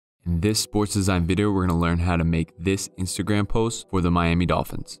In this sports design video, we're going to learn how to make this Instagram post for the Miami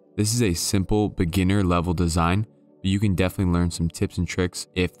Dolphins. This is a simple beginner level design, but you can definitely learn some tips and tricks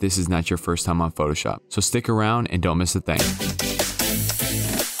if this is not your first time on Photoshop. So stick around and don't miss a thing.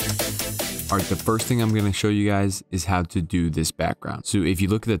 Alright, the first thing I'm going to show you guys is how to do this background. So if you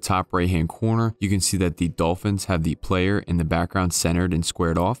look at the top right hand corner, you can see that the Dolphins have the player in the background centered and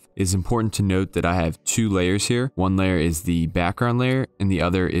squared off. It's important to note that I have two layers here. One layer is the background layer and the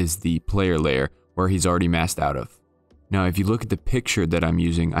other is the player layer where he's already masked out of. Now if you look at the picture that I'm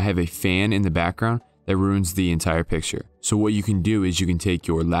using, I have a fan in the background that ruins the entire picture. So what you can do is you can take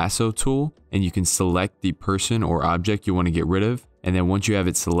your lasso tool and you can select the person or object you want to get rid of. And then once you have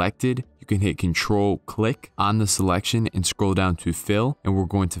it selected, you can hit Control click on the selection and scroll down to fill, and we're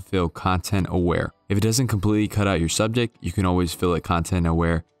going to fill content aware. If it doesn't completely cut out your subject, you can always fill it content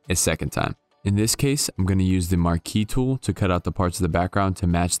aware a second time. In this case, I'm going to use the marquee tool to cut out the parts of the background to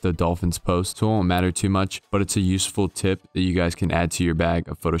match the Dolphins post, so it won't matter too much, but it's a useful tip that you guys can add to your bag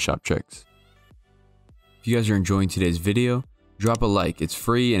of Photoshop tricks. If you guys are enjoying today's video, drop a like. It's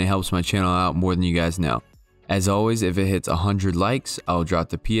free and it helps my channel out more than you guys know. As always, if it hits 100 likes, I'll drop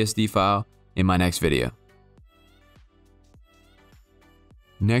the PSD file in my next video.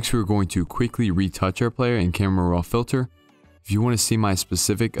 Next, we're going to quickly retouch our player in Camera Raw filter. If you want to see my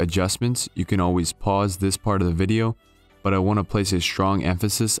specific adjustments, you can always pause this part of the video, but I want to place a strong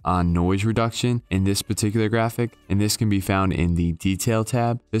emphasis on noise reduction in this particular graphic, and this can be found in the Detail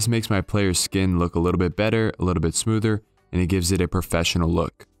tab. This makes my player's skin look a little bit better, a little bit smoother, and it gives it a professional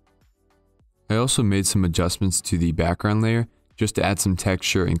look. I also made some adjustments to the background layer just to add some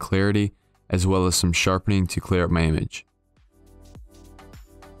texture and clarity, as well as some sharpening to clear up my image.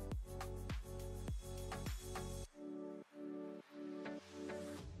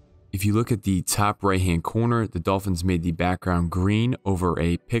 If you look at the top right hand corner, the Dolphins made the background green over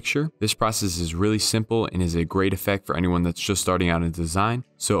a picture. This process is really simple and is a great effect for anyone that's just starting out in design.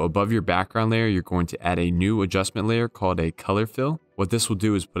 So above your background layer, you're going to add a new adjustment layer called a color fill. What this will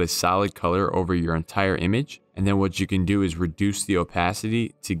do is put a solid color over your entire image. And then what you can do is reduce the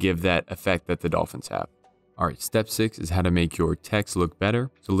opacity to give that effect that the Dolphins have. Alright, step 6 is how to make your text look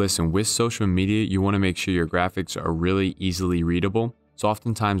better. So listen, with social media, you want to make sure your graphics are really easily readable. So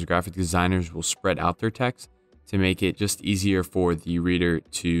oftentimes graphic designers will spread out their text to make it just easier for the reader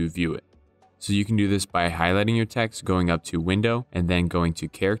to view it. So you can do this by highlighting your text, going up to window and then going to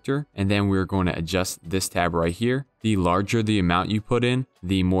character. And then we're going to adjust this tab right here. The larger the amount you put in,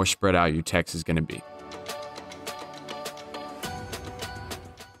 the more spread out your text is going to be.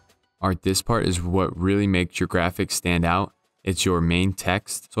 Alright, this part is what really makes your graphics stand out. It's your main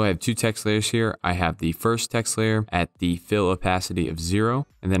text. So I have two text layers here. I have the first text layer at the fill opacity of 0,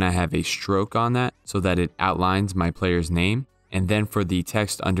 and then I have a stroke on that so that it outlines my player's name. And then for the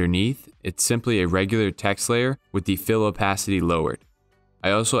text underneath, it's simply a regular text layer with the fill opacity lowered. I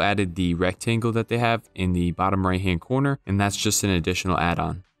also added the rectangle that they have in the bottom right hand corner, and that's just an additional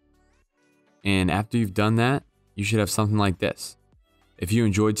add-on. And after you've done that, you should have something like this. If you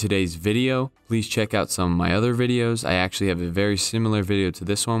enjoyed today's video, please check out some of my other videos. I actually have a very similar video to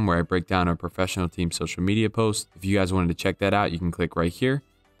this one where I break down a professional team social media post. If you guys wanted to check that out, you can click right here.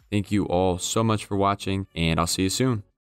 Thank you all so much for watching, and I'll see you soon.